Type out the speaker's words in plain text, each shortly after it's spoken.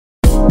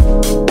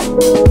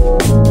Hi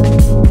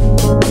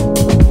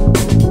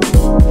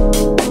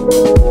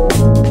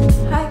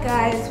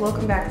guys,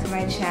 welcome back to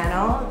my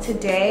channel.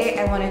 Today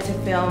I wanted to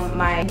film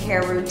my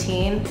care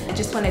routine. I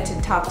just wanted to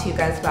talk to you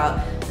guys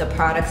about the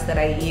products that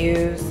I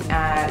use.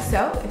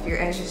 So if you're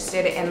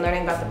interested in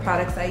learning about the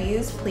products I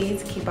use,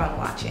 please keep on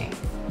watching.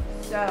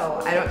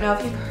 So I don't know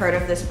if you've heard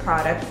of this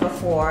product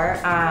before,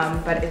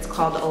 but it's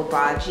called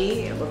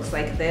Obaji. It looks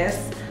like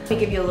this. Let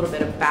me give you a little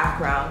bit of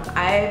background.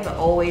 I've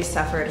always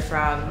suffered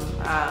from,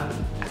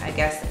 I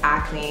guess,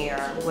 acne or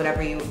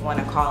whatever you want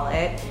to call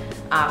it,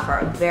 for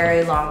a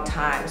very long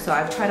time. So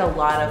I've tried a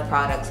lot of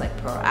products like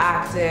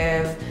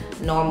Proactive,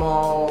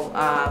 normal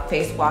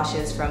face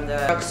washes from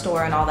the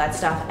drugstore and all that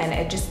stuff, and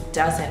it just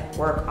doesn't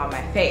work on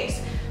my face.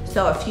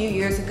 So a few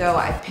years ago,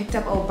 I picked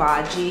up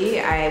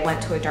Obaji. I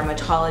went to a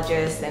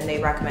dermatologist and they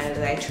recommended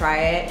that I try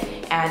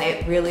it, and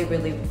it really,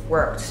 really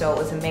worked. So it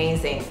was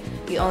amazing.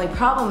 The only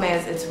problem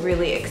is it's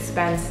really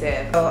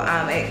expensive. So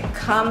it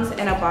comes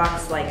in a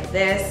box like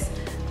this.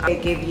 They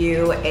give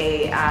you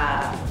a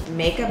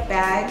makeup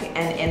bag,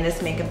 and in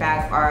this makeup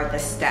bag are the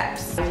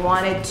steps. I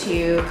wanted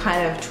to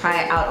kind of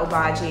try out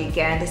Obaji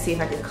again to see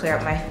if I could clear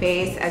up my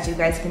face. As you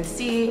guys can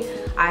see,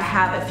 I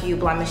have a few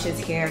blemishes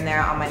here and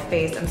there on my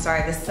face. I'm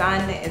sorry, the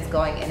sun is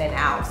going in and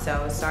out,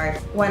 so sorry.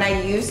 When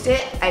I used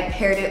it, I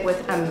paired it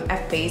with a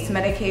face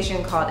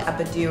medication called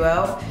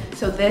Epiduo.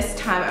 So this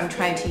time I'm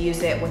trying to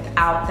use it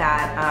without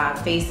that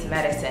face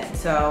medicine.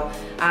 So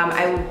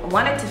I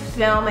wanted to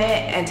film it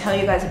and tell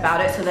you guys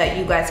about it so that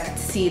you guys could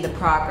see the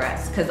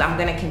progress, because I'm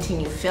gonna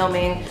continue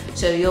filming,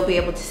 so you'll be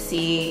able to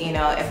see, you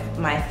know, if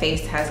my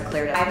face has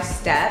cleared up. 5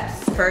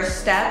 steps.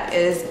 First step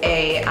is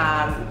a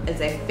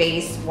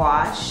face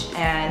wash,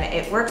 and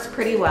it works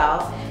pretty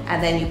well.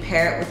 And then you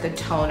pair it with the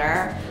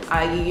toner.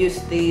 You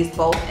use these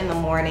both in the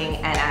morning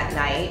and at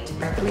night.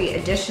 There are 3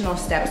 additional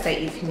steps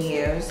that you can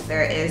use.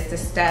 There is the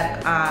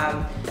step,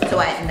 so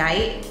at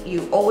night,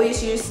 you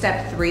always use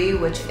step 3,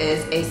 which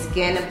is a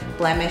skin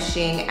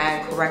blemishing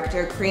and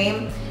corrector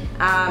cream.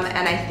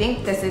 And I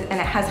think this is, and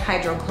it has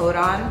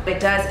hydrocodone. What it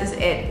does is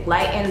it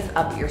lightens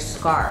up your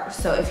scars.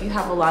 So if you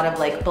have a lot of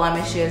like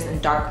blemishes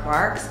and dark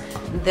marks,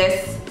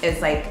 this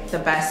is like the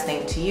best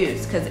thing to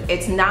use, because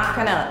it's not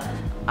gonna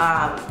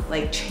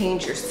like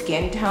change your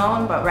skin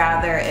tone, but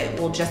rather it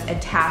will just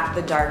attack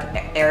the dark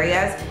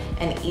areas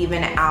and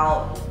even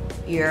out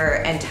your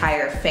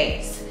entire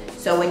face.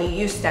 So when you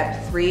use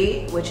step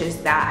 3, which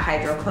is that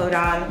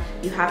hydrocodone,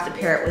 you have to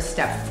pair it with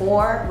step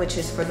 4, which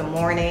is for the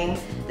morning.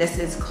 This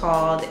is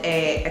called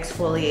a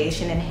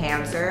exfoliation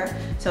enhancer.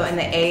 So in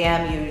the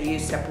AM, you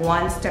use step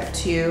 1, step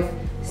 2,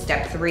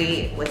 step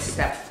 3 with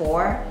step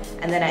 4.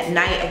 And then at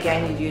night,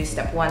 again, you use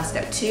step 1,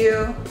 step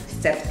 2,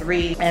 step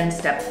 3, and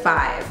step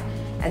 5.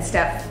 And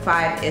step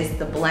 5 is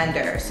the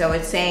blender. So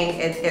it's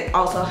saying it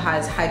also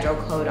has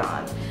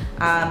hydrocodone.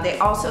 They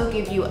also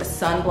give you a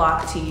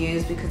sunblock to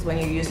use, because when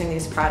you're using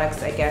these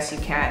products, I guess you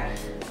can't,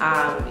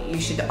 you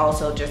should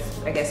also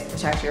just, I guess,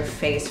 protect your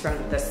face from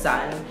the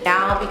sun.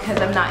 Now, because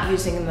I'm not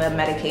using the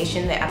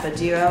medication, the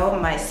Epiduo,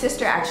 my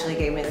sister actually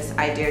gave me this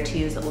idea to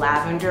use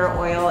lavender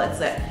oil.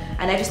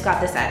 And I just got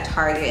this at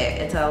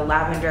Target. It's a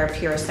lavender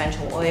pure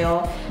essential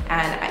oil,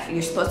 and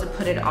you're supposed to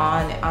put it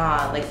on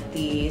like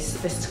the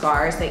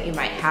scars that you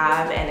might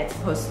have, and it's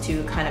supposed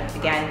to kind of,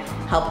 again,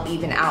 help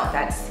even out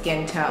that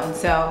skin tone.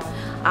 So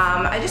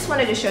I just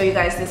wanted to show you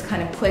guys this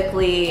kind of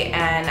quickly,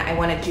 and I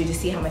wanted you to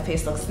see how my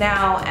face looks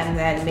now, and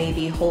then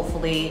maybe,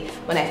 hopefully,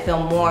 when I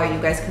film more, you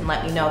guys can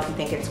let me know if you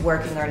think it's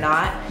working or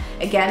not.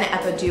 Again,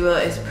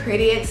 Epiduo is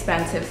pretty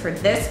expensive. For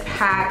this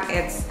pack,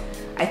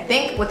 I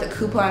think with the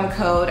coupon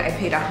code, I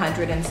paid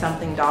 $100 and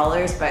something,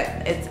 but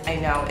I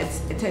know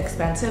it's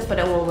expensive, but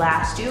it will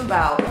last you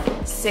about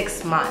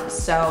 6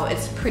 months. So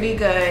it's pretty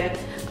good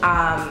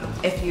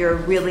if you're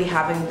really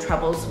having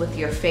troubles with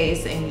your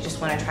face and you just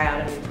want to try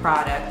out a new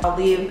product. I'll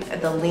leave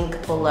the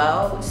link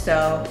below.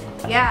 So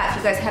yeah, if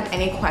you guys have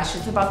any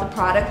questions about the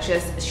product,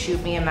 just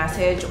shoot me a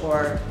message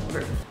or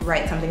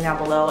write something down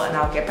below and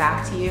I'll get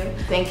back to you.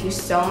 Thank you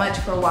so much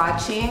for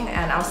watching,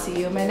 and I'll see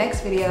you in my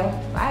next video.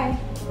 Bye.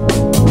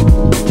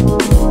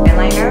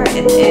 Eyeliner,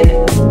 it's in